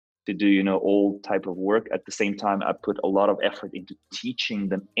to do, all type of work. At the same time, I put a lot of effort into teaching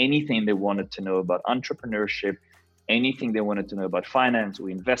them anything they wanted to know about entrepreneurship, anything they wanted to know about finance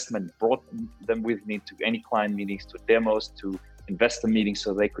or investment, brought them with me to any client meetings, to demos, to investor meetings,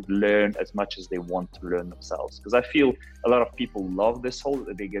 so they could learn as much as they want to learn themselves. Because I feel a lot of people love this whole,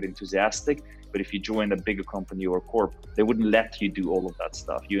 they get enthusiastic, but if you join a bigger company or a corp, they wouldn't let you do all of that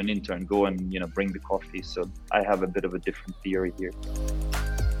stuff. You're an intern, go and bring the coffee. So I have a bit of a different theory here.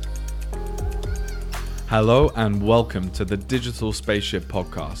 Hello and welcome to the Digital Spaceship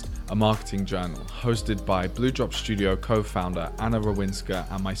Podcast, a marketing journal hosted by Blue Drop Studio co-founder Anna Rawinska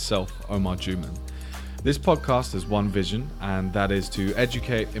and myself, Omar Juman. This podcast has one vision, and that is to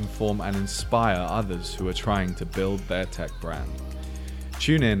educate, inform and inspire others who are trying to build their tech brand.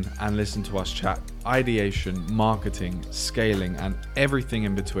 Tune in and listen to us chat ideation, marketing, scaling and everything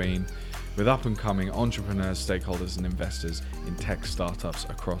in between with up-and-coming entrepreneurs, stakeholders and investors in tech startups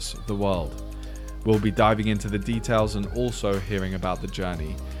across the world. We'll be diving into the details and also hearing about the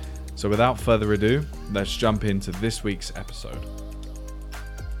journey. So without further ado, let's jump into this week's episode.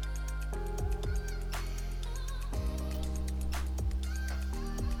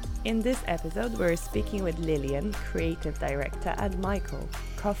 In this episode, we're speaking with Lilian, creative director, and Michael,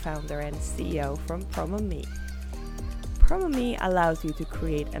 co-founder and CEO from PromoMii. PromoMii allows you to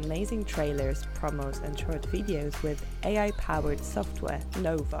create amazing trailers, promos, and short videos with AI-powered software,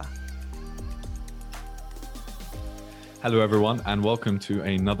 Nova. Hello everyone and welcome to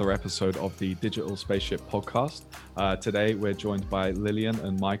another episode of the Digital Spaceship Podcast. Today we're joined by Lilian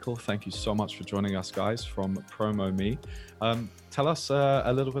and Michael. Thank you so much for joining us, guys, from PromoMii. Tell us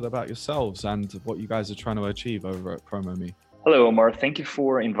a little bit about yourselves and what you guys are trying to achieve over at PromoMii. Hello, Omar. Thank you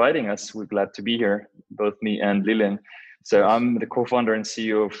for inviting us. We're glad to be here, both me and Lilian. So I'm the co-founder and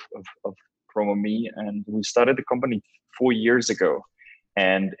CEO of PromoMii, and we started the company 4 years ago.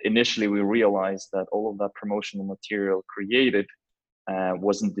 And initially, we realized that all of that promotional material created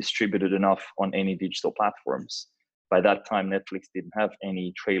wasn't distributed enough on any digital platforms. By that time, Netflix didn't have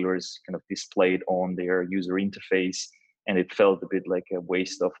any trailers kind of displayed on their user interface, and it felt a bit like a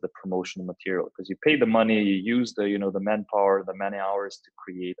waste of the promotional material because you pay the money, you use the the manpower, the many hours to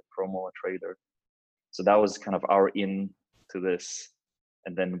create a promo, a trailer. So that was kind of our in to this.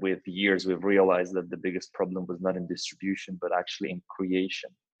 And then with years, we've realized that the biggest problem was not in distribution, but actually in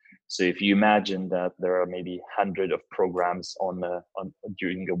creation. So if you imagine that there are maybe 100 of programs on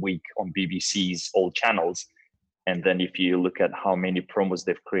during a week on BBC's all channels, and then if you look at how many promos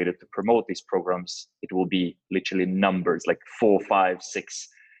they've created to promote these programs, it will be literally numbers like 4, 5, 6.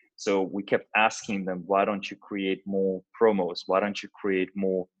 So we kept asking them, why don't you create more promos? Why don't you create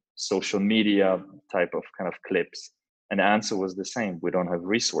more social media type of kind of clips? And the answer was the same. We don't have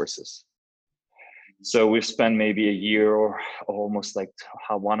resources. So we've spent maybe a year or almost like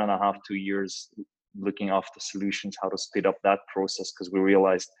 1.5, 2 years looking after solutions, how to speed up that process, because we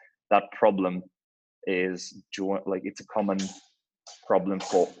realized that problem is like it's a common problem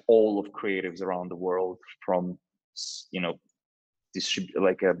for all of creatives around the world, from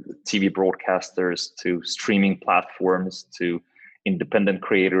TV broadcasters to streaming platforms to independent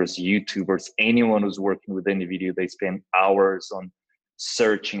creators, YouTubers, anyone who's working with any video. They spend hours on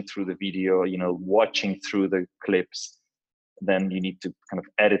searching through the video, watching through the clips. Then you need to kind of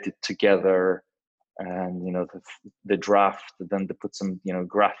edit it together and, the draft, then to put some,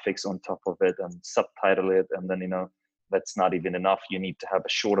 graphics on top of it and subtitle it. And then, that's not even enough. You need to have a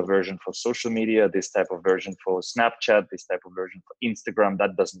shorter version for social media, this type of version for Snapchat, this type of version for Instagram.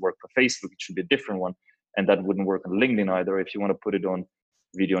 That doesn't work for Facebook. It should be a different one. And that wouldn't work on LinkedIn either. If you want to put it on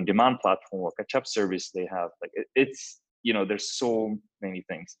video on demand platform or catch-up service they have, like it's, there's so many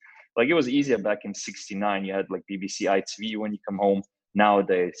things. Like it was easier back in '69. You had like BBC ITV when you come home.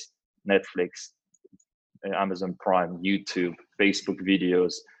 Nowadays, Netflix, Amazon Prime, YouTube, Facebook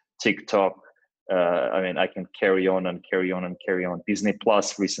videos, TikTok. I can carry on and carry on and carry on. Disney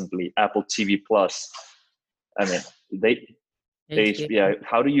Plus recently, Apple TV Plus. How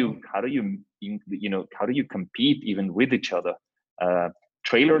do you compete even with each other?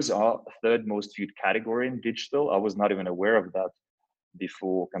 Trailers are the third most viewed category in digital. I was not even aware of that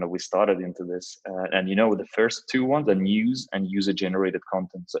before kind of we started into this. And the first two ones are news and user generated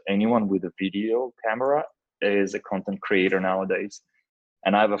content. So anyone with a video camera is a content creator nowadays.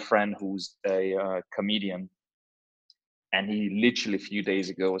 And I have a friend who's a comedian, and he literally a few days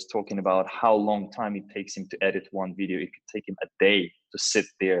ago was talking about how long time it takes him to edit one video. It could take him a day to sit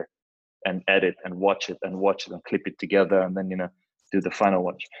there and edit and watch it and clip it together and then, do the final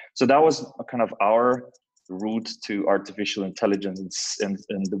watch. So that was kind of our route to artificial intelligence and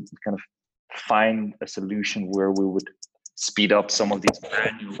the kind of find a solution where we would speed up some of these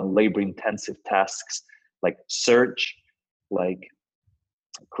manual and labor-intensive tasks like search, like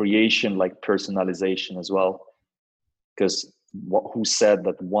creation, like personalization as well. Because who said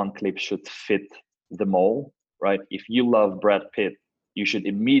that one clip should fit them all, right? If you love Brad Pitt, you should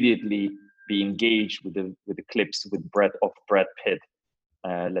immediately be engaged with the clips with Brad Pitt,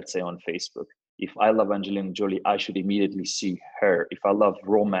 let's say on Facebook. If I love Angelina Jolie, I should immediately see her. If I love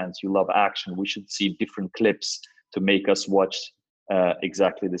romance, you love action, we should see different clips to make us watch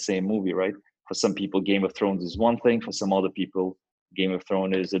exactly the same movie, right? For some people, Game of Thrones is one thing. For some other people, Game of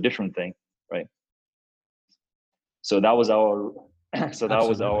Thrones is a different thing, right? So that was our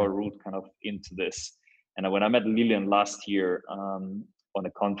route kind of into this. And when I met Lilian last year on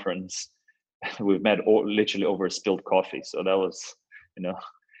a conference, we met literally over spilled coffee. So that was,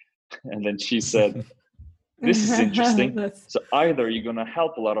 and then she said, this is interesting. So either you're going to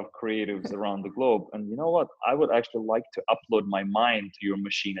help a lot of creatives around the globe, and you know what, I would actually like to upload my mind to your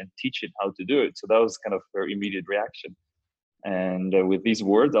machine and teach it how to do it. So that was kind of her immediate reaction. And with these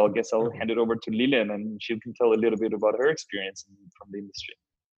words, I'll hand it over to Lilian, and she can tell a little bit about her experience from the industry.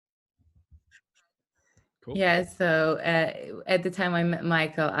 Cool. Yeah, so at the time I met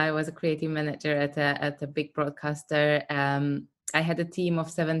Michael, I was a creative manager at a big broadcaster. I had a team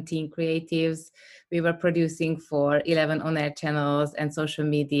of 17 creatives. We were producing for 11 on-air channels and social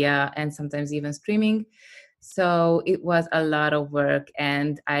media, and sometimes even streaming. So it was a lot of work,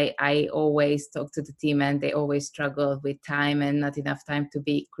 and I always talked to the team, and they always struggled with time and not enough time to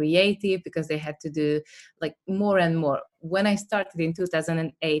be creative because they had to do like more and more. When I started in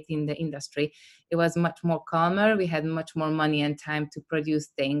 2008 in the industry, it was much more calmer. We had much more money and time to produce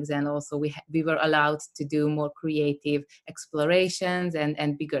things, and also we were allowed to do more creative explorations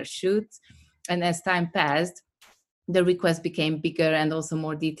and bigger shoots. And as time passed, the requests became bigger and also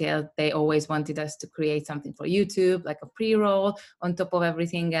more detailed. They always wanted us to create something for YouTube, like a pre-roll on top of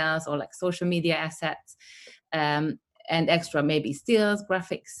everything else, or like social media assets, and extra maybe stills,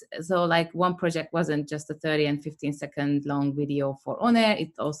 graphics. So like one project wasn't just a 30 and 15-second long video for on air.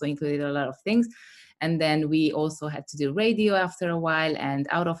 It also included a lot of things. And then we also had to do radio after a while, and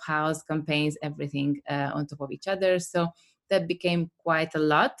out of house campaigns, everything on top of each other. So that became quite a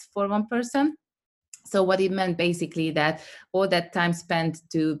lot for one person. So what it meant basically that all that time spent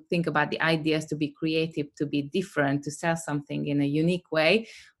to think about the ideas, to be creative, to be different, to sell something in a unique way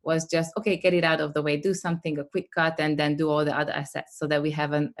was just, okay, get it out of the way, do something, a quick cut, and then do all the other assets so that we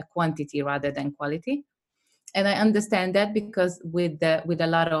have a quantity rather than quality. And I understand that because with a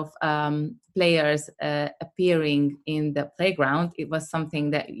lot of players appearing in the playground, it was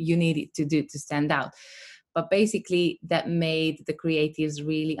something that you needed to do to stand out. But basically that made the creatives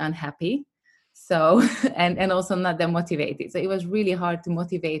really unhappy. So, and also not that motivated. So it was really hard to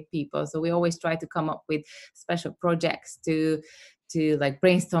motivate people. So we always try to come up with special projects to like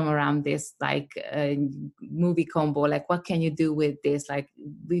brainstorm around this, like movie combo, like what can you do with this? Like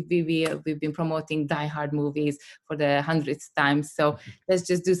we've been promoting Die Hard movies for the 100th time. So let's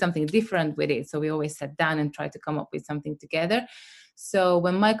just do something different with it. So we always sat down and tried to come up with something together. So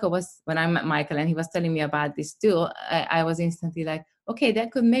when I met Michael and he was telling me about this tool, I was instantly like, okay,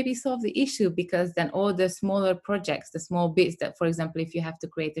 that could maybe solve the issue, because then all the smaller projects, the small bits that, for example, if you have to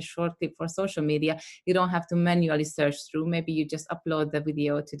create a short clip for social media, you don't have to manually search through. Maybe you just upload the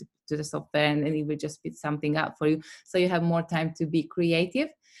video to the software and it will just spit something out for you. So you have more time to be creative.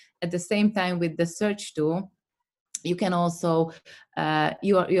 At the same time, with the search tool, you can also,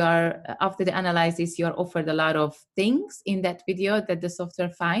 you are after the analysis, you are offered a lot of things in that video that the software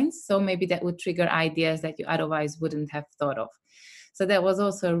finds. So maybe that would trigger ideas that you otherwise wouldn't have thought of. So that was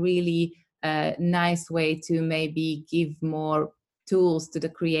also a really nice way to maybe give more tools to the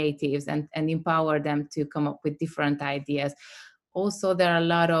creatives and empower them to come up with different ideas. Also, there are a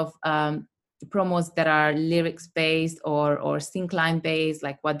lot of promos that are lyrics based or sync line based,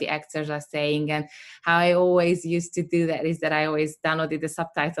 like what the actors are saying. And how I always used to do that is that I always downloaded the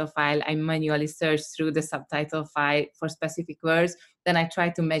subtitle file. I manually searched through the subtitle file for specific words. Then I try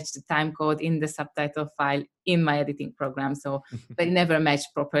to match the time code in the subtitle file in my editing program. So, but it never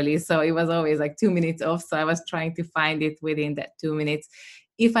matched properly. So it was always like 2 minutes off. So I was trying to find it within that 2 minutes.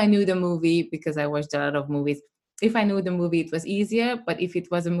 If I knew the movie, because I watched a lot of movies, if I knew the movie, it was easier. But if it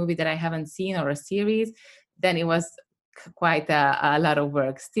was a movie that I haven't seen or a series, then it was quite a lot of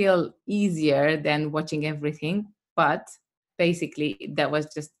work. Still easier than watching everything. But basically, that was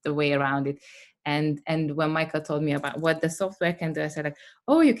just the way around it. And when Michael told me about what the software can do, I said, like,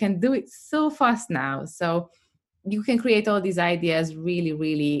 oh, you can do it so fast now. So you can create all these ideas really,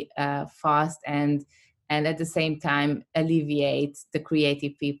 really fast. And and at the same time alleviate the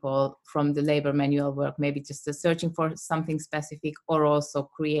creative people from the labor manual work, maybe just searching for something specific, or also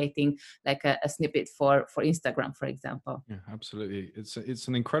creating like a snippet for Instagram, for example. Yeah, absolutely. It's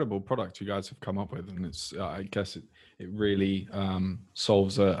an incredible product you guys have come up with, and it's I guess it really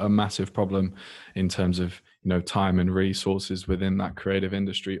solves a massive problem in terms of time and resources within that creative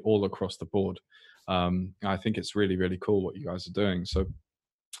industry all across the board. I think it's really, really cool what you guys are doing. So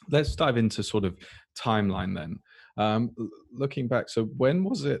let's dive into sort of timeline then. Looking back, so when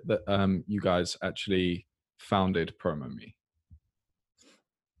was it that you guys actually founded PromoMii?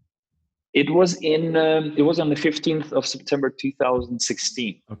 It was on the 15th of September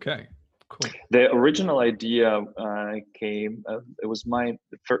 2016. Okay, cool. The original idea came. It was my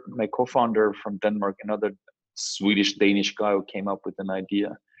co-founder from Denmark, another Swedish-Danish guy who came up with an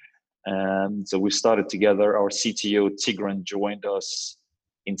idea. So we started together. Our CTO Tigran joined us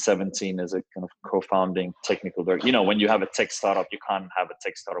in 17 as a kind of co-founding technical director. When you have a tech startup, you can't have a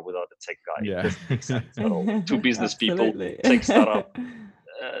tech startup without a tech guy. Yeah. It doesn't make sense at all. Two business people, tech startup.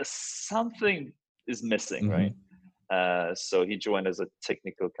 Something is missing, right? So he joined as a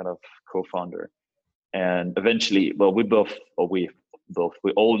technical kind of co-founder, and eventually,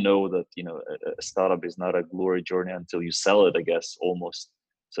 we all know that a startup is not a glory journey until you sell it, I guess, almost.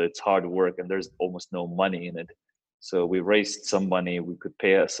 So it's hard work, and there's almost no money in it. So we raised some money, we could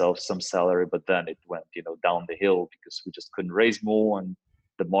pay ourselves some salary, but then it went down the hill because we just couldn't raise more, and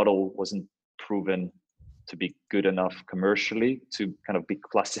the model wasn't proven to be good enough commercially to kind of be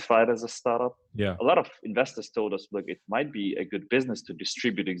classified as a startup. Yeah. A lot of investors told us, look, it might be a good business to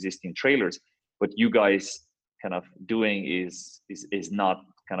distribute existing trailers, but you guys kind of doing is not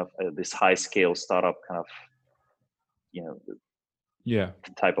kind of this high scale startup kind of,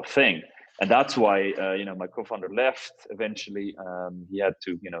 type of thing. And that's why, my co-founder left eventually. He had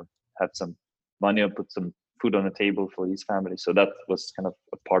to, have some money and put some food on the table for his family. So that was kind of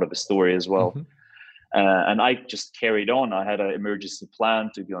a part of the story as well. And I just carried on. I had an emergency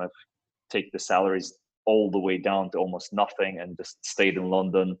plan to take the salaries all the way down to almost nothing, and just stayed in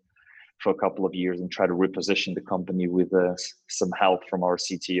London for a couple of years and try to reposition the company with some help from our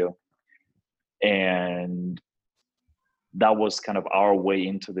CTO. And that was kind of our way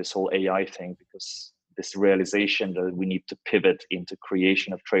into this whole AI thing, because this realization that we need to pivot into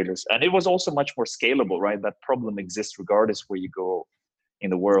creation of trailers. And it was also much more scalable, right? That problem exists regardless where you go in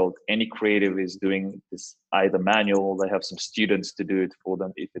the world. Any creative is doing this either manual, they have some students to do it for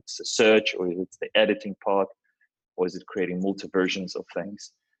them, if it's a search or if it's the editing part, or is it creating multi versions of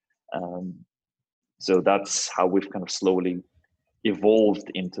things. So that's how we've kind of slowly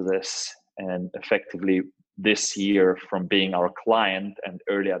evolved into this. And effectively this year, from being our client and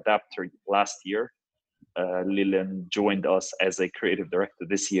early adapter last year, Lilian joined us as a creative director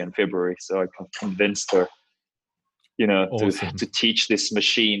this year in February. So I convinced her awesome. to teach this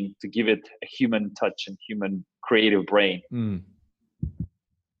machine, to give it a human touch and human creative brain.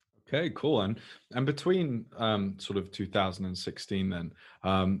 Okay, cool. And between sort of 2016 then,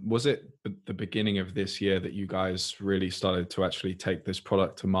 was it the beginning of this year that you guys really started to actually take this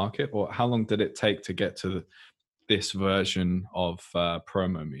product to market, or how long did it take to get to this version of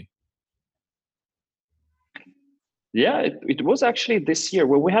PromoMii? Yeah, it was actually this year,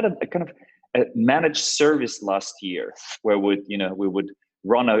 where we had a kind of a managed service last year, where we would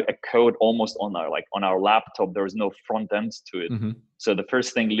run a code almost on our laptop. There was no front end to it. So the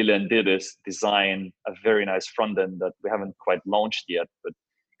first thing Lilian did is design a very nice front end that we haven't quite launched yet, but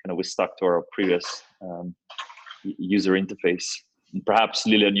kind of we stuck to our previous user interface. And perhaps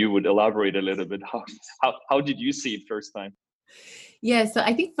Lilian, you would elaborate a little bit. How did you see it first time? Yeah, so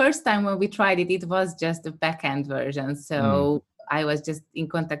I think first time when we tried it, it was just the backend version. So I was just in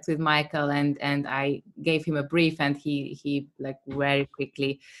contact with Michael, and I gave him a brief, and he like very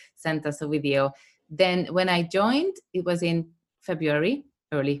quickly sent us a video. Then when I joined, it was in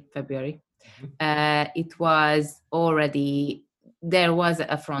early February. It was already, there was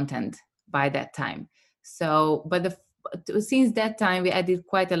a front end by that time. So, but since that time, we added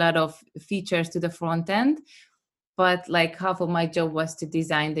quite a lot of features to the front end. But like half of my job was to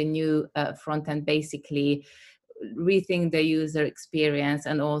design the new front end, basically rethink the user experience,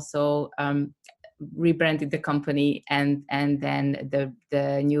 and also rebranded the company, and then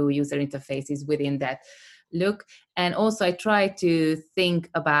the new user interfaces within that look. And also I try to think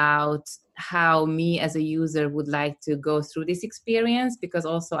about how me as a user would like to go through this experience, because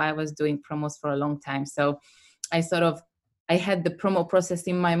also I was doing promos for a long time. So I had the promo process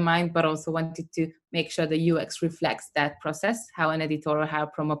in my mind, but also wanted to make sure the UX reflects that process, how an editor or how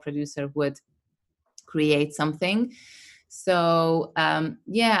a promo producer would create something. So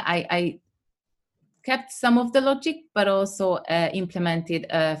I kept some of the logic, but also implemented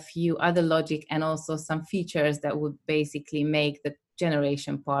a few other logic and also some features that would basically make the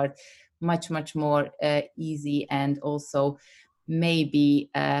generation part much more easy, and also maybe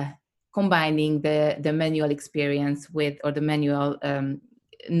combining the manual experience with, or the manual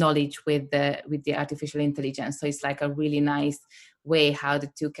knowledge with the artificial intelligence. So it's like a really nice way how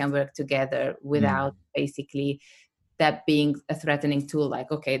the two can work together without basically that being a threatening tool,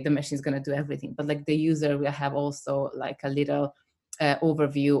 like, okay, the machine is going to do everything, but like the user will have also like a little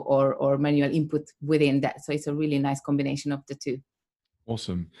overview or manual input within that. So it's a really nice combination of the two.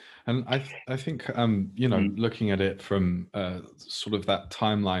 Awesome. And I think, you know, looking at it from sort of that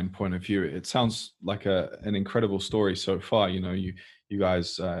timeline point of view, it sounds like an incredible story so far. You know, you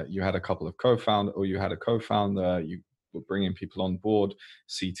guys, you had a couple of you had a co-founder, you were bringing people on board,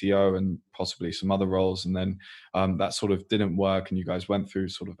 CTO and possibly some other roles. And then that sort of didn't work, and you guys went through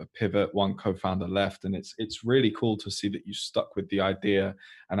sort of a pivot, one co-founder left. And it's really cool to see that you stuck with the idea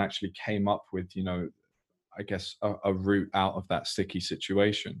and actually came up with, you know, I guess a route out of that sticky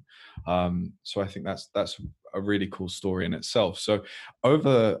situation. So I think that's a really cool story in itself. So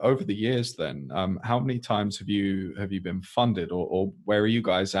over the years, then, how many times have you been funded, or where are you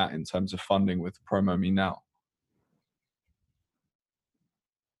guys at in terms of funding with PromoMii now?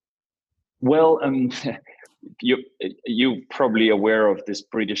 Well, you probably aware of this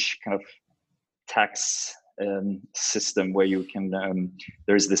British kind of tax system where you can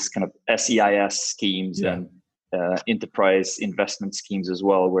there's this kind of SEIS schemes and enterprise investment schemes as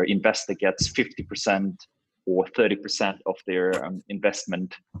well, where investor gets 50% or 30% of their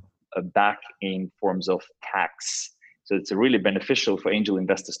investment back in forms of tax. So it's really beneficial for angel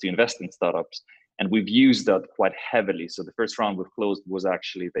investors to invest in startups, and we've used that quite heavily. So the first round we've closed was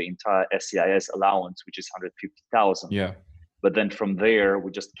actually the entire SEIS allowance, which is 150,000. Yeah. But then from there,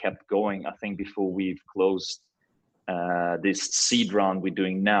 we just kept going. I think before we've closed this seed round we're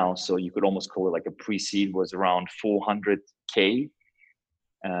doing now, so you could almost call it like a pre-seed, was around 400K.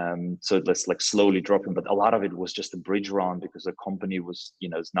 So that's like slowly dropping, but a lot of it was just a bridge round because the company was, you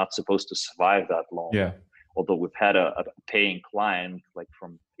know, it's not supposed to survive that long. Yeah. Although we've had a paying client, like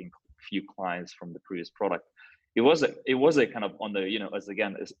from a few clients from the previous product, it was a kind of on the, you know, as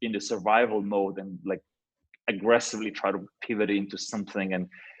in the survival mode, and like aggressively try to pivot into something and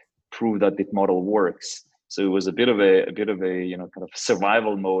prove that the model works. So it was a bit of a you know, kind of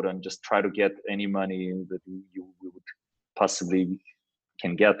survival mode, and just try to get any money that we would possibly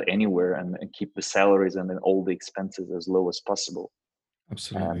can get anywhere, and keep the salaries and then all the expenses as low as possible.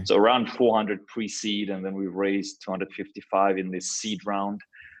 Absolutely. So around 400 pre-seed, and then we raised 255 in this seed round.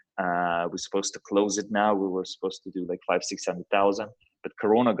 We're supposed to close it now. We were supposed to do like 500,000-600,000, but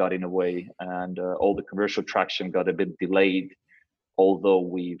Corona got in the way, and all the commercial traction got a bit delayed. Although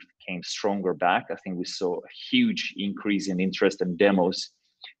we came stronger back, I think we saw a huge increase in interest and demos,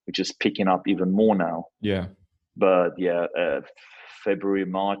 which is picking up even more now. Yeah. But yeah, February,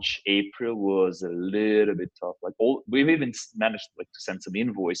 March, April was a little bit tough. Like we've even managed like to send some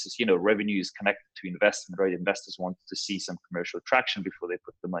invoices. You know, revenue is connected to investment, right? Investors want to see some commercial traction before they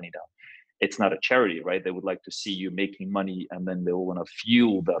put the money down. It's not a charity, right? They would like to see you making money, and then they will want to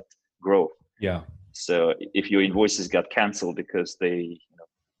fuel that growth. Yeah. So if your invoices got canceled because they, you know,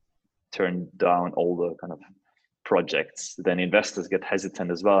 turned down all the kind of projects, then investors get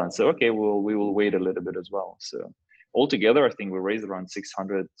hesitant as well, and say, okay, well, we will wait a little bit as well. So altogether, I think we raised around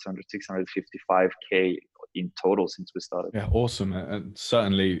 655K in total since we started. Yeah, awesome. And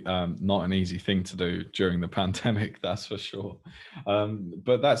certainly not an easy thing to do during the pandemic, that's for sure.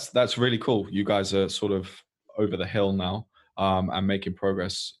 But that's really cool. You guys are sort of over the hill now, and making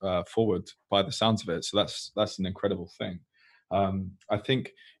progress forward by the sounds of it. So that's an incredible thing. I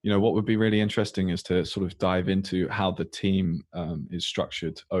think, you know, what would be really interesting is to sort of dive into how the team is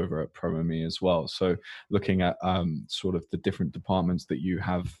structured over at PromoMii as well. So looking at sort of the different departments that you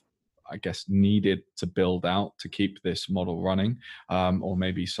have, I guess, needed to build out to keep this model running, or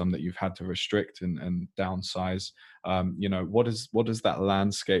maybe some that you've had to restrict and downsize. You know, what does that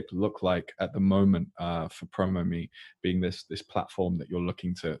landscape look like at the moment for PromoMii, being this platform that you're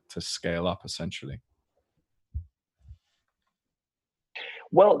looking to scale up essentially?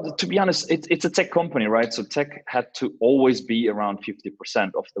 Well, to be honest, it's a tech company, right? So tech had to always be around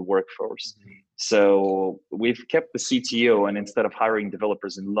 50% of the workforce. Mm-hmm. So we've kept the CTO, and instead of hiring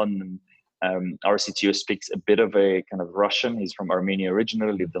developers in London, our CTO speaks a bit of a kind of Russian. He's from Armenia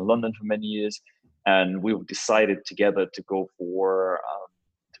originally, lived in London for many years. And we've decided together to go for,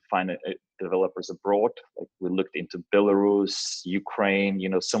 to find developers abroad. Like we looked into Belarus, Ukraine, you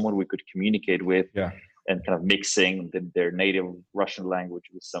know, someone we could communicate with. Yeah. And kind of mixing their native Russian language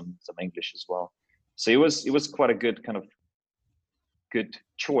with some English as well. So it was quite a good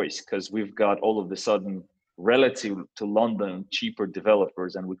choice, because we've got all of a sudden, relative to London, cheaper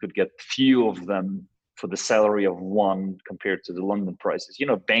developers, and we could get few of them for the salary of one compared to the London prices.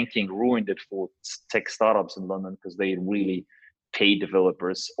 Banking ruined it for tech startups in London, because they really pay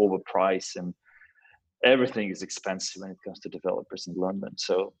developers overpriced, and everything is expensive when it comes to developers in London.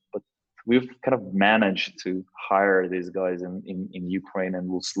 So, but we've kind of managed to hire these guys in Ukraine, and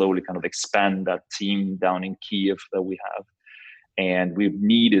we'll slowly kind of expand that team down in Kiev that we have. And we've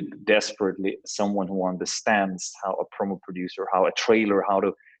needed desperately someone who understands how a promo producer, how a trailer, how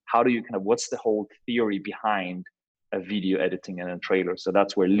do you kind of, what's the whole theory behind a video editing and a trailer. So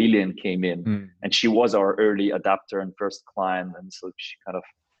that's where Lilian came in, and she was our early adapter and first client. And so she kind of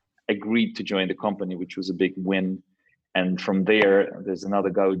agreed to join the company, which was a big win. And from there's another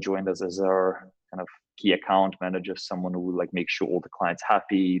guy who joined us as our kind of key account manager, someone who will like make sure all the clients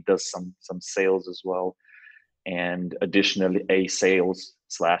happy, does some sales as well. And additionally, a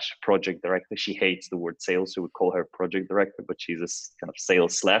sales/project director. She hates the word sales, so we call her project director, but she's a kind of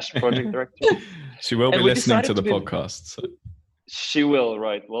sales/project director. She will be listening to the podcast. So. She will,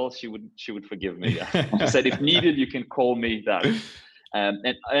 right? Well, she would forgive me. She said, if needed, you can call me that.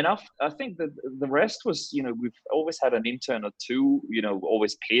 And I think that the rest was, we've always had an intern or two,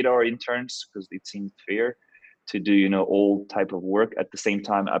 always paid our interns because it seemed fair to do, all type of work. At the same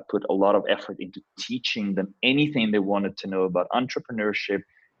time, I put a lot of effort into teaching them anything they wanted to know about entrepreneurship,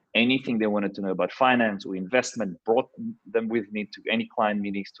 anything they wanted to know about finance or investment, brought them with me to any client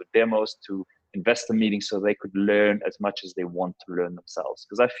meetings, to demos, to investor meetings, so they could learn as much as they want to learn themselves.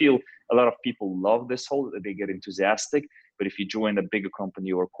 Because I feel a lot of people love this whole, they get enthusiastic, but if you join a bigger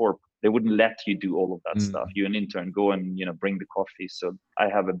company or corp, they wouldn't let you do all of that stuff. You're an intern, go and, bring the coffee. So I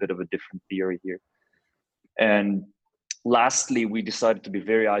have a bit of a different theory here. And lastly, we decided to be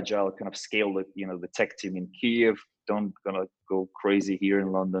very agile, kind of scale the tech team in Kiev. Don't gonna go crazy here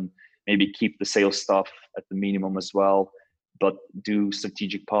in London. Maybe keep the sales stuff at the minimum as well, but do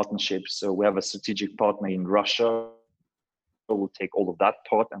strategic partnerships. So we have a strategic partner in Russia. We'll take all of that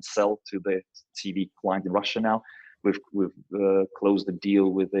part and sell to the TV client in Russia now. We've closed a deal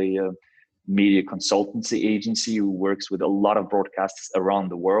with a media consultancy agency who works with a lot of broadcasters around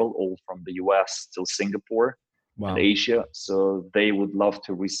the world, all from the US till Singapore and Asia. So they would love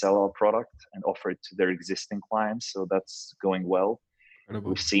to resell our product and offer it to their existing clients. So that's going well.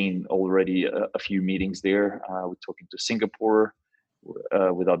 Incredible. We've seen already a few meetings there. We're talking to Singapore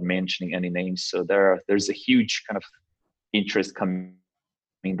without mentioning any names. So there's a huge kind of interest coming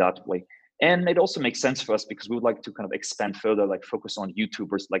that way. And it also makes sense for us because we would like to kind of expand further, like focus on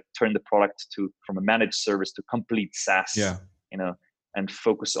YouTubers, like turn the product from a managed service to complete SaaS, and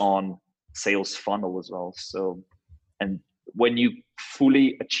focus on sales funnel as well. So, and when you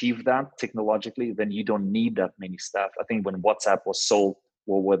fully achieve that technologically, then you don't need that many staff. I think when WhatsApp was sold,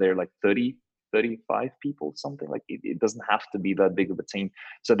 were there like 30, 35 people, something like it doesn't have to be that big of a team.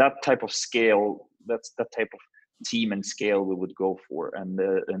 So that type of scale, that's that type of team and scale we would go for, and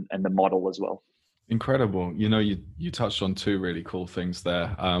the model as well. Incredible. You touched on two really cool things there,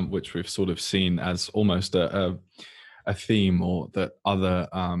 which we've sort of seen as almost a theme, or that other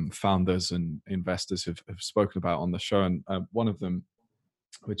founders and investors have spoken about on the show. And one of them,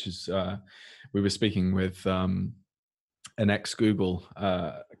 which is we were speaking with an ex-Google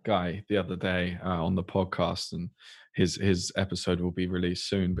guy the other day on the podcast, and his episode will be released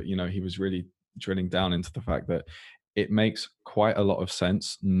soon. But he was really drilling down into the fact that it makes quite a lot of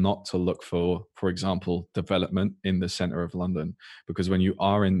sense not to look for example, development in the center of London, because when you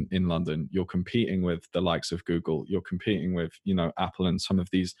are in London, you're competing with the likes of Google, you're competing with, Apple and some of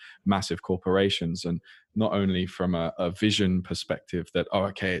these massive corporations. And not only from a vision perspective that,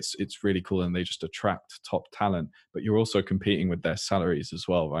 it's really cool and they just attract top talent, but you're also competing with their salaries as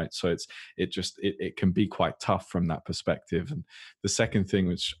well, right? So it can be quite tough from that perspective. And the second thing,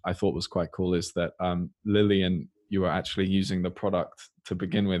 which I thought was quite cool, is that Lilian, you were actually using the product to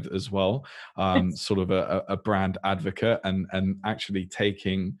begin with as well, sort of a brand advocate, and actually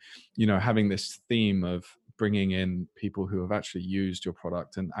taking, having this theme of bringing in people who have actually used your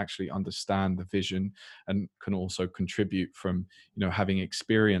product and actually understand the vision and can also contribute from, having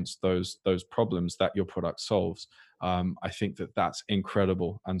experienced those problems that your product solves. I think that's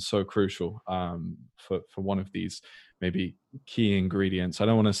incredible and so crucial for one of these maybe key ingredients. I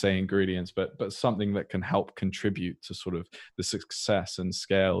don't want to say ingredients, but something that can help contribute to sort of the success and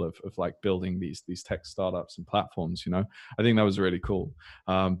scale of like building these tech startups and platforms. I think that was really cool.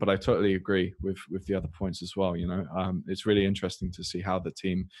 But I totally agree with the other points as well. It's really interesting to see how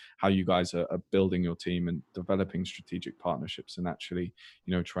you guys are building your team and developing strategic partnerships, and actually,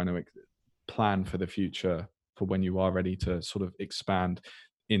 trying to plan for the future for when you are ready to sort of expand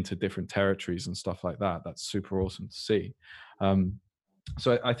into different territories and stuff like that. That's super awesome to see.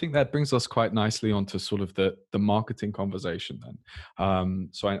 So I think that brings us quite nicely onto sort of the marketing conversation then.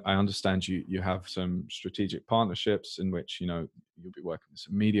 So I understand you have some strategic partnerships in which, you know, you'll be working with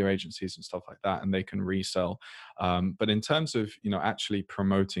some media agencies and stuff like that, and they can resell. But in terms of, you know, actually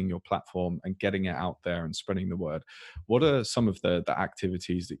promoting your platform and getting it out there and spreading the word, what are some of the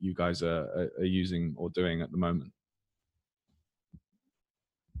activities that you guys are using or doing at the moment?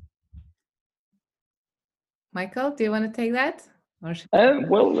 Michael, do you want to take that?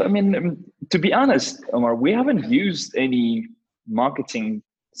 Well, I mean, to be honest, Omar, we haven't used any marketing.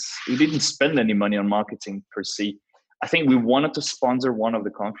 We didn't spend any money on marketing per se. I think we wanted to sponsor one of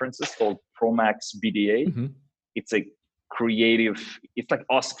the conferences called ProMax BDA. Mm-hmm. It's a creative. It's like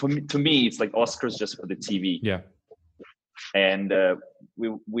to me, it's like Oscars just for the TV. Yeah. And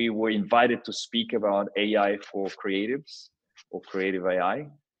we were invited to speak about AI for creatives or creative AI,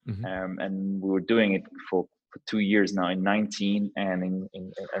 and we were doing it for 2 years now, in 19 and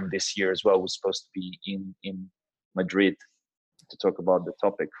and this year as well. We're supposed to be in Madrid to talk about the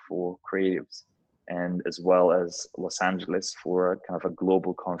topic for creatives, and as well as Los Angeles for a kind of a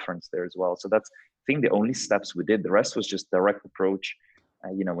global conference there as well. So that's, I think, the only steps we did. The rest was just direct approach.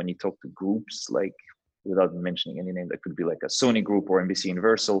 You know, when you talk to groups, like, without mentioning any name, that could be like a Sony group or NBC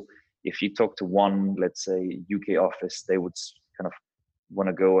Universal. If you talk to one, let's say, UK office, they would kind of want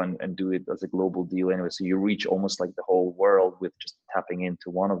to go and do it as a global deal anyway. So you reach almost like the whole world with just tapping into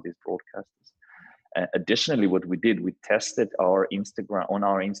one of these broadcasters. Additionally, what we did, we tested our Instagram. On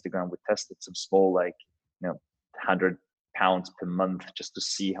our Instagram, we tested some small, like, you know, £100 per month, just to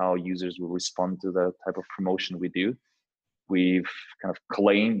see how users will respond to the type of promotion we do. We've kind of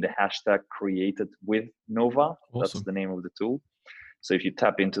claimed the hashtag created with Nova. Awesome. That's the name of the tool. So if you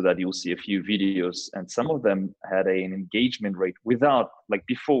tap into that, you'll see a few videos, and some of them had an engagement rate without, like,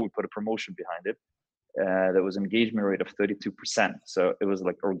 before we put a promotion behind it, there was an engagement rate of 32%. So it was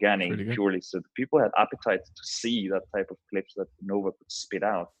like organic purely. So the people had appetite to see that type of clips that Nova could spit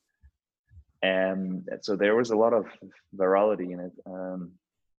out. And so there was a lot of virality in it.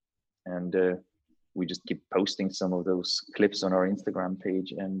 We just keep posting some of those clips on our Instagram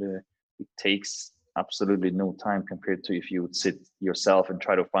page, and it takes absolutely no time compared to if you would sit yourself and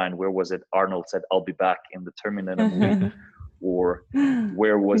try to find, where was it Arnold said I'll be back in the Terminator movie, or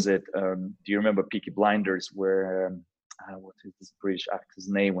where was it do you remember Peaky Blinders, where what is this British actor's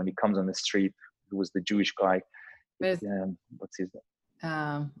name when he comes on the street, who was the Jewish guy, what's his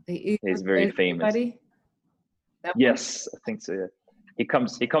name? He's very famous. Yes, I think so. Yeah. He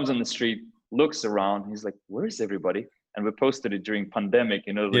comes on the street, looks around, he's like, where's everybody? And we posted it during pandemic,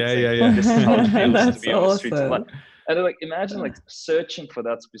 you know, like saying, this is how it feels to be on the streets of London. And like, imagine like searching for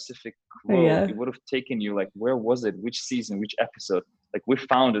that specific quote. It would have taken you, like, where was it? Which season? Which episode? Like, we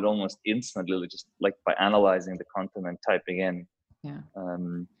found it almost instantly, just like by analyzing the content and typing in.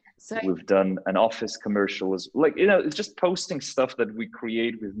 So we've done an office commercial, like, you know, it's just posting stuff that we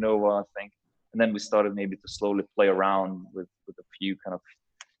create with Nova, I think. And then we started maybe to slowly play around with a few kind of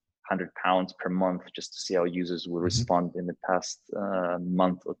 £100 per month, just to see how users will respond in the past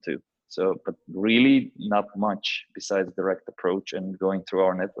month or two. So, but really not much besides direct approach and going through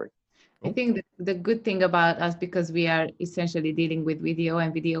our network. I think the good thing about us, because we are essentially dealing with video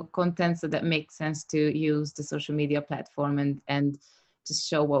and video content, so that makes sense to use the social media platform and just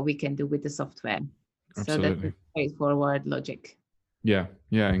show what we can do with the software. Absolutely. So that's straightforward logic. Yeah,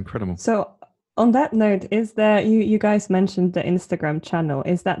 incredible. So on that note, is there, you guys mentioned the Instagram channel.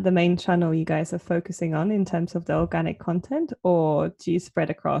 Is that the main channel you guys are focusing on in terms of the organic content, or do you spread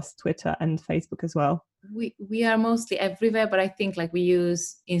across Twitter and Facebook as well? We are mostly everywhere, but I think like we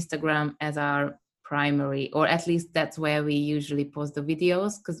use Instagram as our primary, or at least that's where we usually post the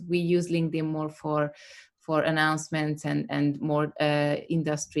videos, because we use LinkedIn more for announcements and more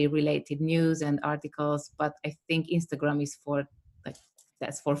industry related news and articles. But I think Instagram is for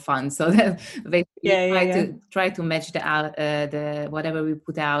that's for fun. So that basically try to match the whatever we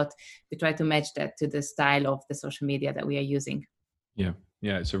put out, we try to match that to the style of the social media that we are using.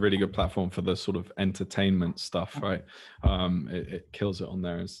 Yeah, it's a really good platform for the sort of entertainment stuff, right? It kills it on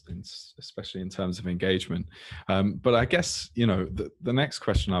there, especially in terms of engagement. But I guess, you know, the next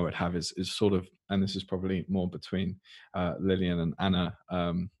question I would have is sort of, and this is probably more between Lilian and Anna.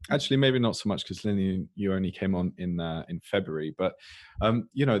 Actually, maybe not so much, because Lilian, you only came on in February. But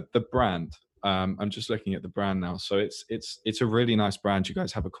you know, the brand. I'm just looking at the brand now. So it's a really nice brand. You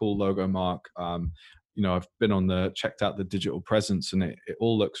guys have a cool logo mark. You know, I've been checked out the digital presence, and it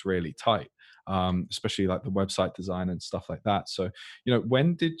all looks really tight. especially like the website design and stuff like that. So, you know,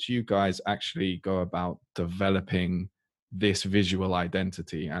 when did you guys actually go about developing this visual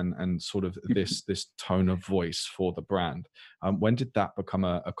identity and sort of this tone of voice for the brand? When did that become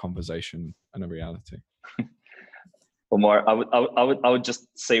a conversation and a reality? Omar, I would just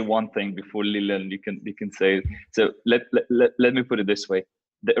say one thing before Lilian, you can say it. So let me put it this way: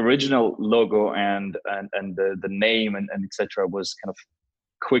 the original logo and the name and etc. was kind of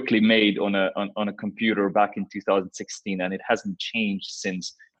quickly made on a computer back in 2016, and it hasn't changed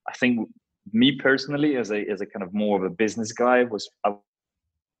since. I think me personally, as a kind of more of a business guy, I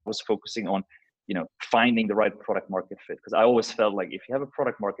was focusing on, you know, finding the right product market fit, because I always felt like if you have a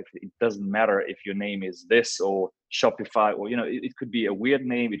product market fit, it doesn't matter if your name is this or Shopify, or, you know, it could be a weird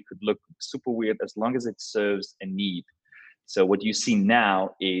name, it could look super weird, as long as it serves a need. So what you see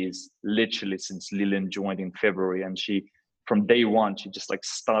now is literally since Lilian joined in February, and she, from day one, she just like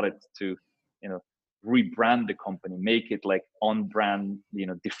started to, you know, rebrand the company, make it like on brand, you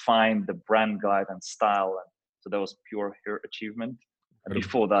know, define the brand guide and style. And so that was pure her achievement. And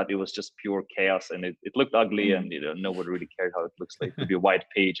before that, it was just pure chaos, and it looked ugly, and, you know, nobody really cared how it looks like. It could be a white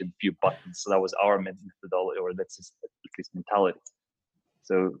page and a few buttons. So that was our methodology, or that's just at least mentality.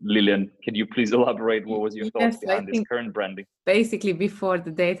 So Lilian, can you please elaborate? What was your thoughts behind this current branding? Basically, before the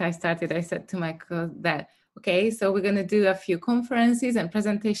date I started, I said to Michael that, okay, so we're going to do a few conferences and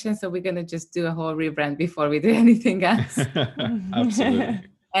presentations. So we're going to just do a whole rebrand before we do anything else. Absolutely.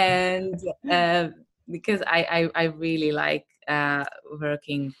 And because I really like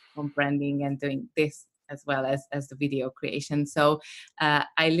working on branding and doing this as well as the video creation. So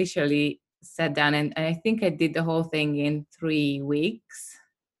I literally sat down and I think I did the whole thing in 3 weeks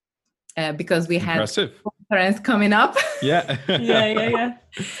because we had a conference coming up. Yeah. yeah.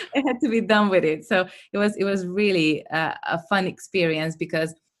 I had to be done with it. So it was really a fun experience,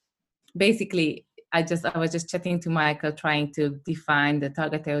 because basically I was just chatting to Michael, trying to define the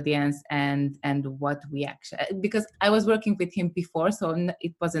target audience and what we actually, because I was working with him before, so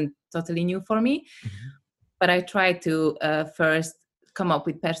it wasn't totally new for me. Mm-hmm. But I tried to first come up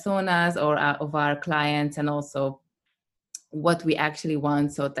with personas of our clients, and also what we actually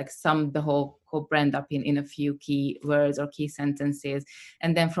want. So like sum the whole brand up in a few key words or key sentences.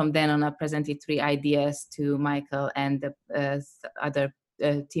 And then from then on, I presented 3 ideas to Michael and the other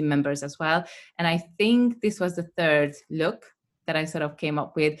team members as well. And I think this was the 3rd look that I sort of came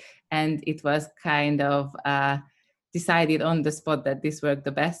up with. And it was kind of decided on the spot that this worked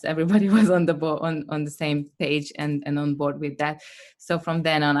the best. Everybody was on the same page and on board with that. So from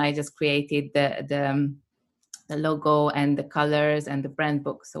then on, I just created the logo and the colors and the brand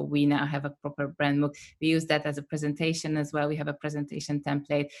book. So we now have a proper brand book. We use that as a presentation as well. We have a presentation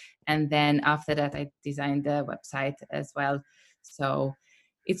template. And then after that, I designed the website as well. So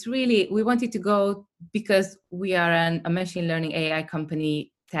it's really, we wanted to go, because we are a machine learning AI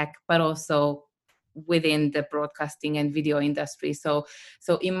company, tech, but also within the broadcasting and video industry. So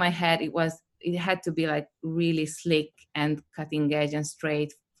in my head, it had to be like really slick and cutting edge and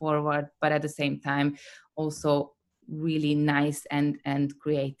straightforward, but at the same time also really nice and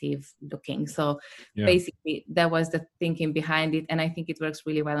creative looking. So basically that was the thinking behind it, and I think it works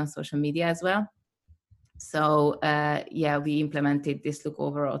really well on social media as well. So we implemented this look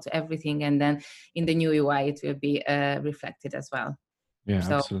overall to everything, and then in the new UI it will be reflected as well. Yeah,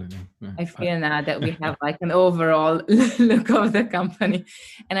 so absolutely. Yeah. I feel now that we have like an overall look of the company,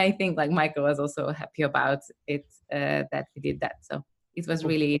 and I think like Michael was also happy about it, that we did that. So it was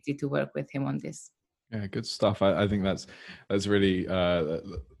really easy to work with him on this. Yeah, good stuff. I think that's really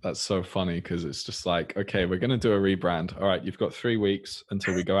that's so funny, because it's just like, okay, we're going to do a rebrand. All right, you've got 3 weeks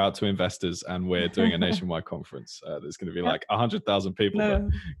until we go out to investors, and we're doing a nationwide conference. There's going to be like 100,000 people. No.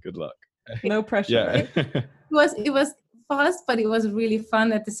 But good luck. No pressure. Yeah. It was fast, but it was really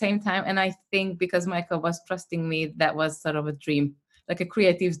fun at the same time. And I think because Michael was trusting me, that was sort of a dream, like a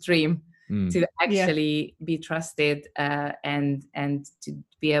creative's dream. To actually be trusted and to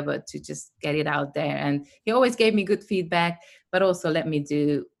be able to just get it out there. And he always gave me good feedback, but also let me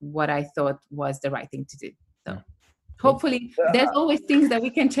do what I thought was the right thing to do. So hopefully there's always things that we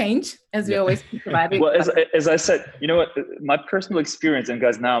can change, as we always speak about it. Well, as I said, you know what, my personal experience, and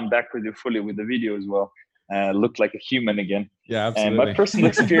guys, now I'm back with you fully with the video as well, look like a human again. Yeah, absolutely. And my personal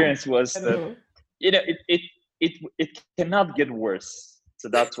experience was that, you know, it cannot get worse. So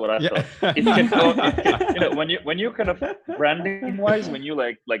that's what I thought. It can, you know, when you kind of branding wise, when you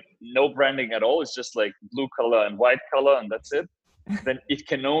like no branding at all, it's just like blue color and white color and that's it. Then it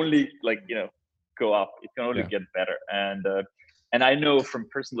can only go up. It can only get better. And I know from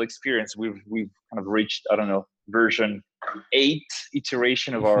personal experience, we've kind of reached, I don't know, version 8th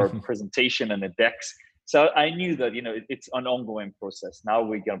iteration of our presentation and the decks. So I knew that, it's an ongoing process. Now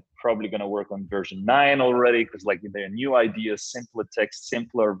we're probably going to work on version 9 already, because like there are new ideas, simpler text,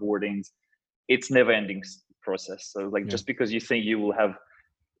 simpler wordings. It's never-ending process. So like just because you think you will have,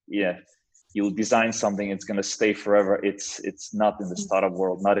 you'll design something, it's going to stay forever. It's not in the startup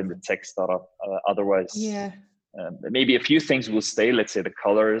world, not in the tech startup. Otherwise, maybe a few things will stay. Let's say the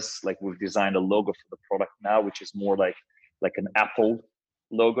colors, like we've designed a logo for the product now, which is more like an Apple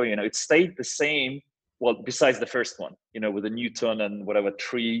logo. It stayed the same. Well, besides the first one, with a Newton and whatever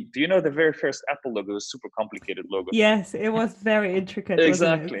tree. Do you know the very first Apple logo was a super complicated logo? Yes, it was very intricate.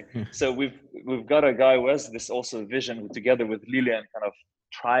 Exactly. Wasn't it? So we've got a guy who has this also vision, who together with Lilian kind of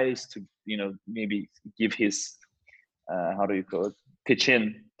tries to, maybe give his, pitch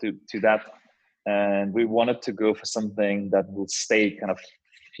in to that. And we wanted to go for something that will stay kind of,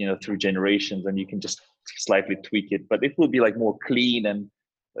 through generations, and you can just slightly tweak it, but it will be like more clean and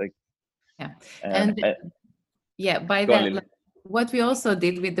like. By that, what we also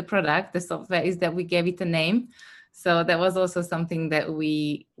did with the product, the software, is that we gave it a name. So that was also something that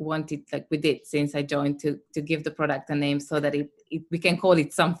we wanted, like we did since I joined, to give the product a name, so that we can call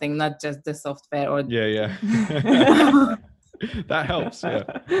it something, not just the software or that helps. Yeah,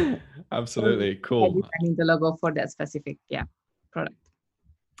 absolutely. Cool. Designing the logo for that specific product.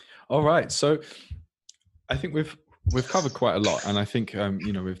 All right, so I think we've covered quite a lot, and I think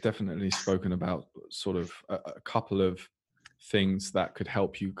we've definitely spoken about sort of a couple of things that could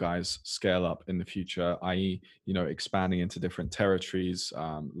help you guys scale up in the future, i.e., expanding into different territories,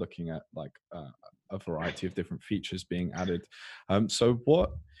 looking at like a variety of different features being added. So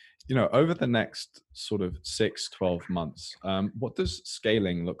what, over the next sort of 6-12 months, what does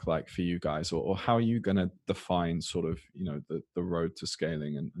scaling look like for you guys, or how are you going to define sort of, the road to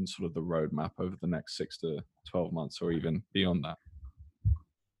scaling and sort of the roadmap over the next 6 to 12 months, or even beyond that?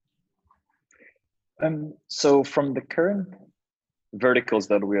 So from the current verticals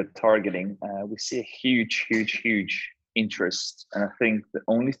that we are targeting, we see a huge interest. And I think the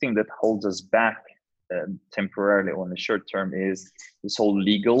only thing that holds us back temporarily or in the short term is this whole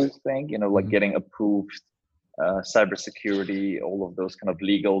legal thing, like getting approved, cybersecurity, all of those kind of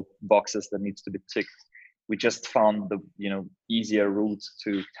legal boxes that needs to be ticked. We just found the easier routes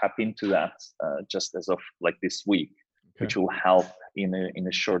to tap into that just as of like this week, which will help in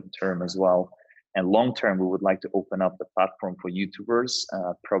a short term as well. And long term, we would like to open up the platform for YouTubers,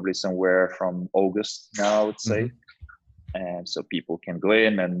 probably somewhere from August now, I would say. And so people can go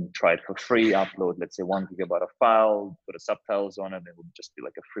in and try it for free, upload, let's say 1 gigabyte of file, put a subtitles on it, and it will just be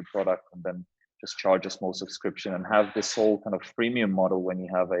like a free product, and then just charge a small subscription and have this whole kind of freemium model when you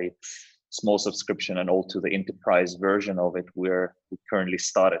have a small subscription, and also the enterprise version of it where we currently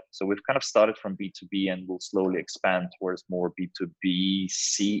started. So we've kind of started from B2B, and we'll slowly expand towards more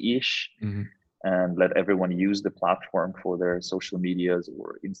B2B-C-ish. And let everyone use the platform for their social medias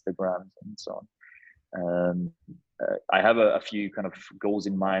or Instagrams and so on. I have a few kind of goals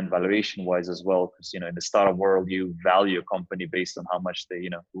in mind valuation wise as well, because in the startup world you value a company based on how much they,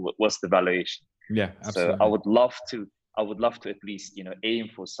 what's the valuation. Yeah, absolutely. So I would love to at least aim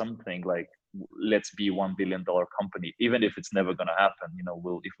for something like, let's be $1 billion company, even if it's never going to happen.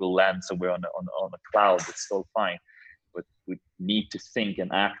 If we'll land somewhere on a cloud, it's still fine. But we need to think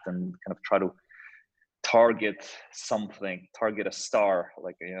and act and kind of try to target a star,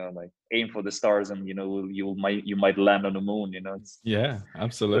 like aim for the stars, and you might land on the moon.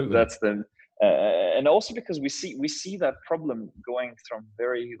 Absolutely. That's the and also because we see that problem going from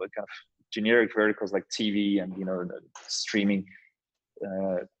very like kind of generic verticals like TV and streaming,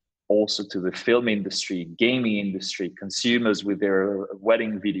 also to the film industry, gaming industry, consumers with their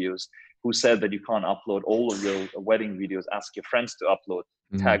wedding videos, who said that you can't upload all of your wedding videos, ask your friends to upload,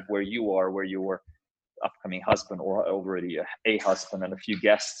 tag where you are, where your upcoming husband or already a husband and a few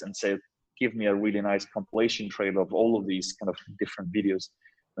guests, and say, give me a really nice compilation trailer of all of these kind of different videos.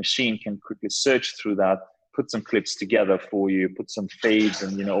 Machine can quickly search through that, put some clips together for you, put some fades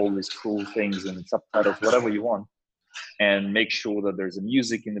and all these cool things and subtitles, whatever you want, and make sure that there's a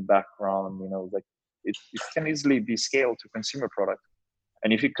music in the background. Like it can easily be scaled to consumer product.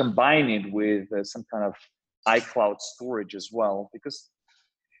 And if you combine it with some kind of iCloud storage as well, because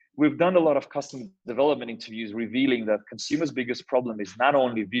we've done a lot of custom development interviews revealing that consumers' biggest problem is not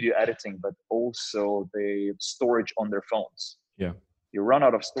only video editing, but also the storage on their phones. Yeah. You run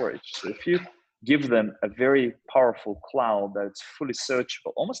out of storage. So if you give them a very powerful cloud that's fully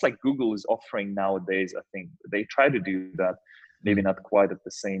searchable, almost like Google is offering nowadays, I think they try to do that, maybe not quite at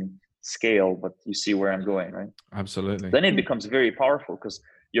the same scale, but you see where I'm going, right? Absolutely. Then it becomes very powerful, because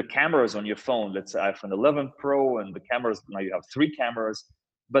your cameras on your phone, let's say iPhone 11 Pro, and the cameras, now you have 3 cameras,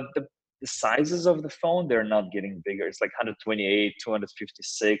 but the sizes of the phone, they're not getting bigger. It's like 128,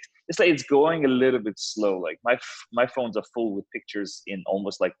 256. It's like it's going a little bit slow. Like my phones are full with pictures in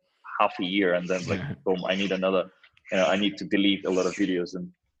almost like half a year, and then like boom, I need another. I need to delete a lot of videos, and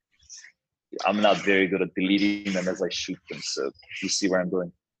I'm not very good at deleting them as I shoot them. So you see where I'm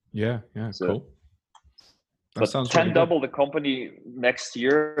going. Yeah, so, cool. That sounds 10 really double the company next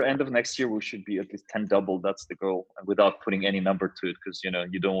year, end of next year, we should be at least 10 double. That's the goal, and without putting any number to it, because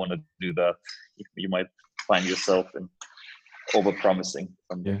you don't want to do that. You might find yourself in over promising.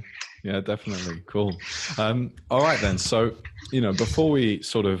 Yeah, definitely. Cool. All right then. So before we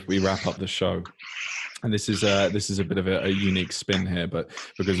wrap up the show, and this is a bit of a unique spin here, but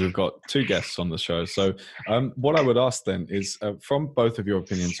because we've got 2 guests on the show. So what I would ask then is, from both of your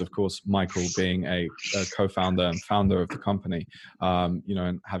opinions, of course, Michael being a co-founder and founder of the company,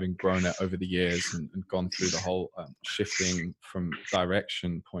 and having grown it over the years and gone through the whole shifting from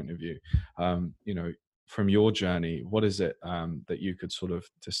direction point of view, from your journey, what is it that you could sort of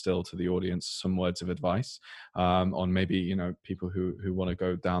distill to the audience some words of advice on maybe, people who want to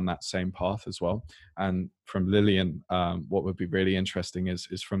go down that same path as well? And from Lilian, what would be really interesting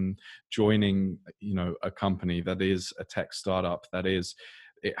is from joining, a company that is a tech startup,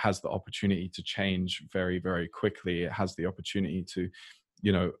 it has the opportunity to change very, very quickly. It has the opportunity to,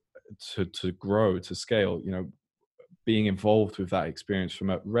 to grow, to scale, being involved with that experience from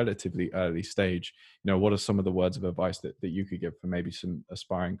a relatively early stage. What are some of the words of advice that you could give for maybe some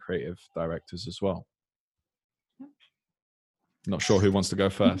aspiring creative directors as well? Not sure who wants to go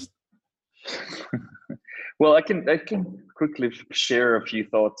first. Well, I can quickly share a few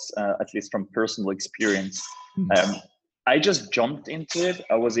thoughts, at least from personal experience. I just jumped into it.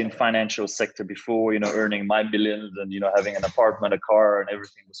 I was in financial sector before, earning my millions and, having an apartment, a car, and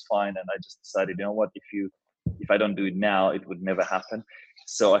everything was fine. And I just decided, what, if I don't do it now, it would never happen.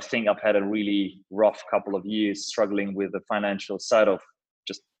 So I think I've had a really rough couple of years struggling with the financial side of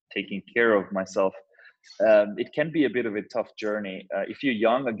just taking care of myself. It can be a bit of a tough journey. If you're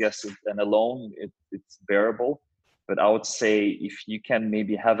young, I guess, and alone, it's bearable. But I would say if you can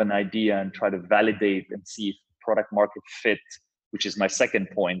maybe have an idea and try to validate and see if product market fit, which is my second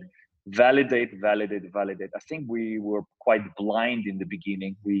point, validate. I think we were quite blind in the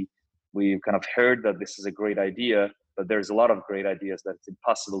beginning. We kind of heard that this is a great idea, but there's a lot of great ideas that it's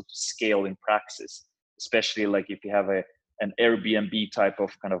impossible to scale in practice, especially like if you have an Airbnb type of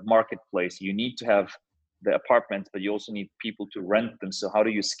kind of marketplace. You need to have the apartments, but you also need people to rent them. So how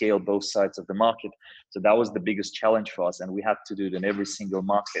do you scale both sides of the market? So that was the biggest challenge for us, and we had to do it in every single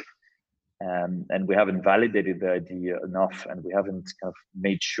market. And we haven't validated the idea enough, and we haven't kind of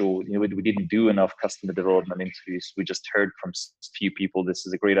made sure, we didn't do enough customer development interviews. We just heard from a few people, this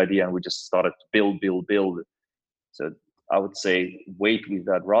is a great idea, and we just started to build. So I would say wait with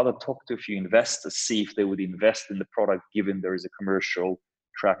that. Rather talk to a few investors, see if they would invest in the product given there is a commercial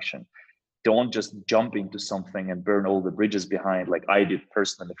traction. Don't just jump into something and burn all the bridges behind, like I did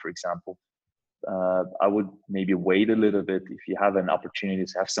personally, for example. I would maybe wait a little bit. If you have an opportunity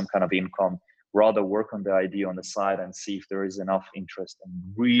to have some kind of income, rather work on the idea on the side and see if there is enough interest, and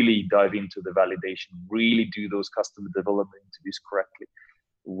really dive into the validation, really do those customer development interviews correctly,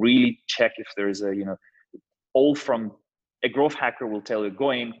 really check if there is all from a growth hacker will tell you, go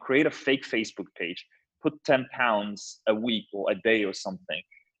in, create a fake Facebook page, put £10 a week or a day or something,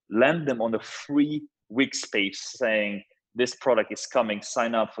 land them on a free Wix page saying, this product is coming,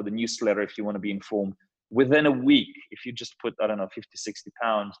 sign up for the newsletter if you want to be informed. Within a week, if you just put, 50, 60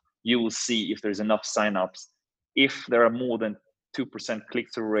 pounds, you will see if there's enough signups. If there are more than 2%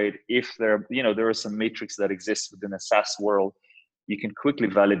 click-through rate, if there are some metrics that exist within a SaaS world, you can quickly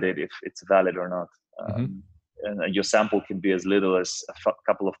validate if it's valid or not. And your sample can be as little as a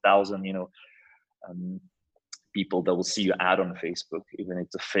couple of thousand, people that will see your ad on Facebook. Even if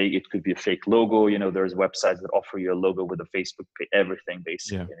it's a fake, it could be a fake logo. There's websites that offer you a logo with a Facebook page, everything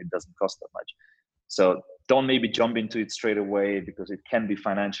basically, and it doesn't cost that much. So don't maybe jump into it straight away, because it can be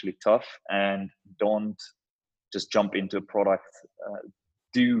financially tough, and don't just jump into a product.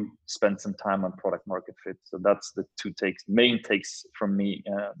 Do spend some time on product market fit. So that's the main takes from me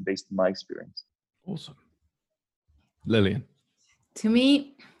based on my experience. Awesome. Lilian. To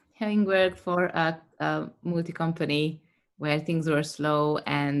me, having worked for a multi-company where things were slow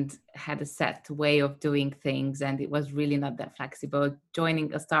and had a set way of doing things, and it was really not that flexible,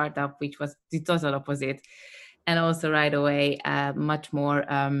 joining a startup, which was the total opposite, and also right away much more.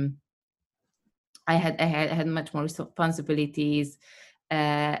 I had much more responsibilities.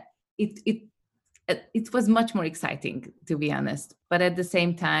 It it was much more exciting, to be honest, but at the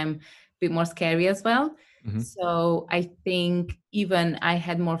same time, a bit more scary as well. Mm-hmm. So I think even I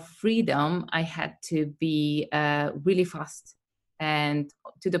had more freedom. I had to be really fast and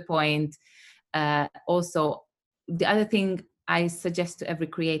to the point. Also, the other thing I suggest to every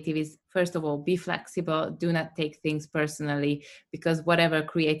creative is, first of all, be flexible. Do not take things personally, because whatever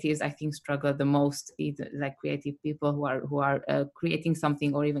creatives I think struggle the most, either like creative people who are creating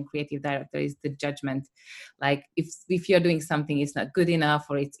something, or even creative director, is the judgment. Like if you're doing something, it's not good enough,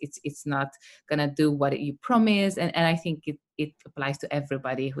 or it's not gonna do what you promise. And I think it applies to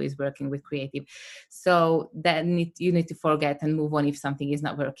everybody who is working with creative. So that you need to forget and move on if something is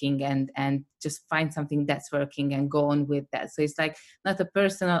not working, and just find something that's working and go on with that. So it's like not a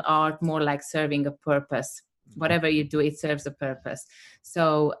personal art, more like serving a purpose. Whatever you do, it serves a purpose.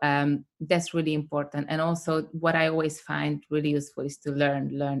 So that's really important. And also what I always find really useful is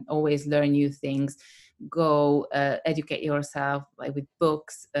to always learn new things. Go educate yourself, like with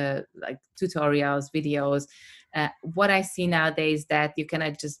books, like tutorials, videos. What I see nowadays that you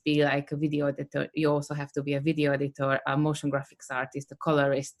cannot just be like a video editor. You also have to be a video editor, a motion graphics artist, a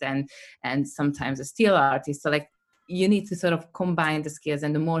colorist, and sometimes a still artist. So like you need to sort of combine the skills,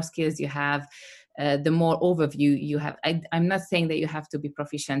 and the more skills you have, the more overview you have. I'm not saying that you have to be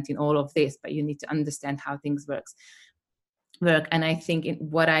proficient in all of this, but you need to understand how things work. And I think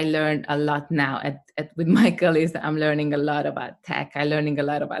what I learned a lot now with Michael is that I'm learning a lot about tech. I'm learning a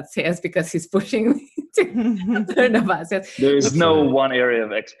lot about sales because he's pushing me to learn about sales. There is no one area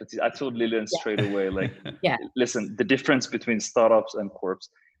of expertise. I told Lilian straight away, like, listen, the difference between startups and corps,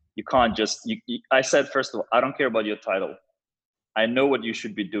 you can't just, I said, first of all, I don't care about your title. I know what you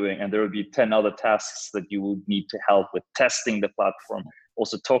should be doing, and there will be 10 other tasks that you would need to help with: testing the platform,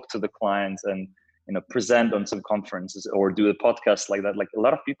 also talk to the clients, and present on some conferences or do a podcast like that. Like, a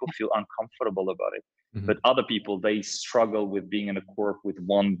lot of people feel uncomfortable about it, but other people, they struggle with being in a corp with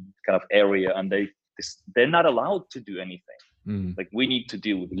one kind of area, and they're not allowed to do anything. Like, we need to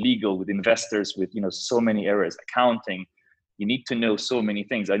deal with legal, with investors, with so many areas, accounting. You need to know so many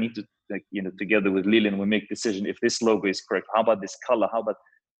things. I need to, together with Lilian, we make decision if this logo is correct. How about this color? How about,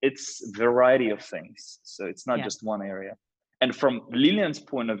 it's variety of things. So it's not just one area. And from Lilian's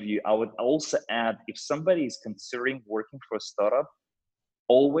point of view, I would also add, if somebody is considering working for a startup,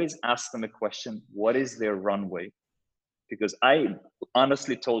 always ask them a question: what is their runway? Because I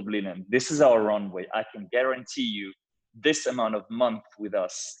honestly told Lilian, this is our runway. I can guarantee you this amount of month with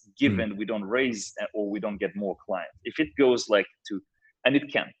us, given we don't raise or we don't get more clients. If it goes like to, and it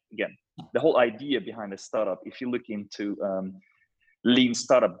can, again, the whole idea behind a startup, if you look into Lean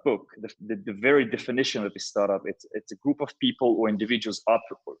Startup book, the very definition of a startup, it's a group of people or individuals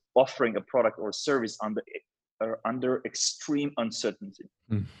offering a product or service under extreme uncertainty.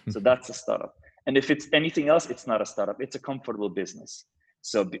 So that's a startup. And if it's anything else, it's not a startup, it's a comfortable business.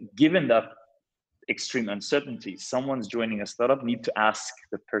 So given that extreme uncertainty, someone's joining a startup need to ask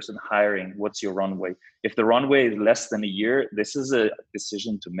the person hiring, what's your runway? If the runway is less than a year, this is a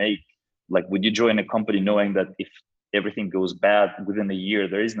decision to make. Like, would you join a company knowing that if everything goes bad within a year,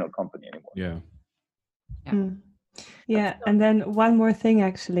 there is no company anymore? Yeah. And then one more thing,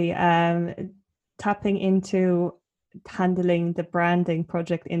 actually, tapping into handling the branding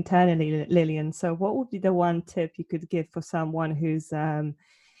project internally, Lilian. So what would be the one tip you could give for someone who's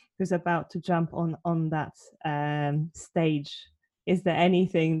about to jump on that stage? Is there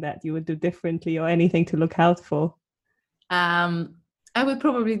anything that you would do differently, or anything to look out for? I would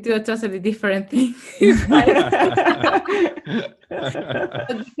probably do a totally different thing. Because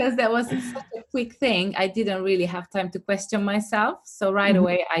that was such a quick thing, I didn't really have time to question myself. So right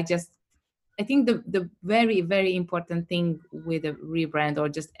away, I think the very, very important thing with a rebrand, or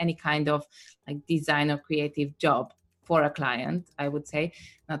just any kind of like design or creative job for a client, I would say,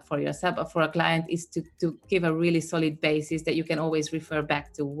 not for yourself, but for a client, is to give a really solid basis that you can always refer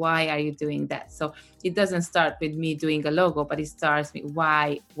back to. Why are you doing that? So it doesn't start with me doing a logo, but it starts with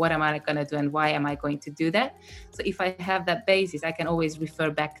why, what am I going to do, and why am I going to do that? So if I have that basis, I can always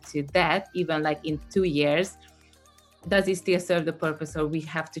refer back to that, even like in 2 years. Does it still serve the purpose, or we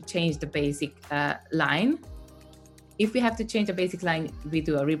have to change the basic line? If we have to change the basic line, we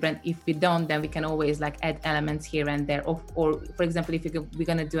do a rebrand. If we don't, then we can always like add elements here and there. Or for example, if we're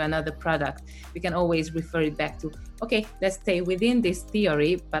going to do another product, we can always refer it back to, okay, let's stay within this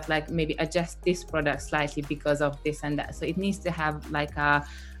theory, but like maybe adjust this product slightly because of this and that. So it needs to have like a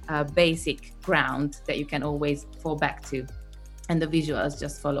basic ground that you can always fall back to, and the visuals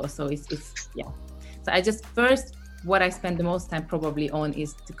just follow. So it's So I just first what I spend the most time probably on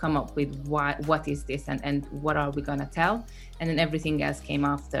is to come up with what is this and what are we gonna tell, and then everything else came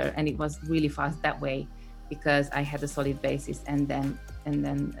after, and it was really fast that way because I had a solid basis, and then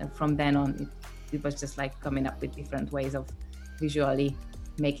from then on it was just like coming up with different ways of visually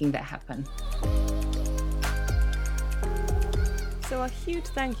making that happen. So a huge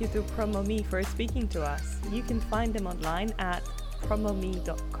thank you to PromoMii for speaking to us. You can find them online at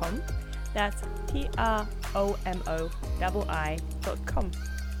promomii.com. That's PROMOII.com.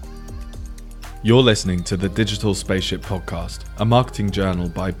 You're listening to the Digital Spaceship Podcast, a marketing journal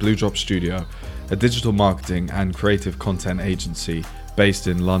by Blue Drop Studio, a digital marketing and creative content agency based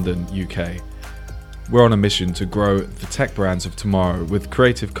in London, UK. We're on a mission to grow the tech brands of tomorrow with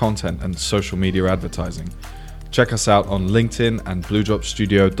creative content and social media advertising. Check us out on LinkedIn and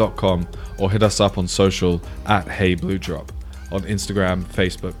bluedropstudio.com, or hit us up on social at HeyBlueDrop on Instagram,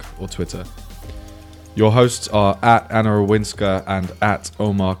 Facebook, or Twitter. Your hosts are at Anna Rawinska and at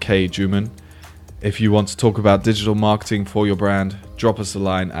Omar K. Juman. If you want to talk about digital marketing for your brand, drop us a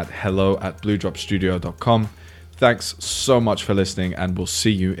line at hello@bluedropstudio.com. Thanks so much for listening, and we'll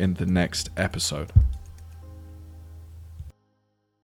see you in the next episode.